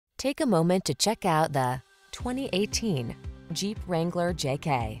Take a moment to check out the 2018 Jeep Wrangler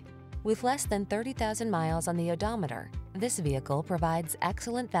JK. With less than 30,000 miles on the odometer, this vehicle provides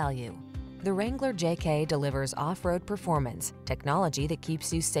excellent value. The Wrangler JK delivers off-road performance, technology that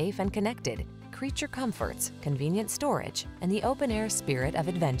keeps you safe and connected, creature comforts, convenient storage, and the open-air spirit of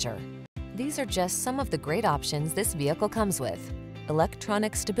adventure. These are just some of the great options this vehicle comes with: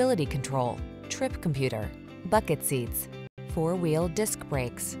 electronic stability control, trip computer, bucket seats, four-wheel disc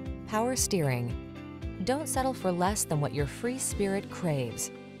brakes, power steering. Don't settle for less than what your free spirit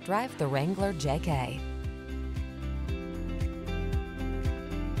craves. Drive the Wrangler JK.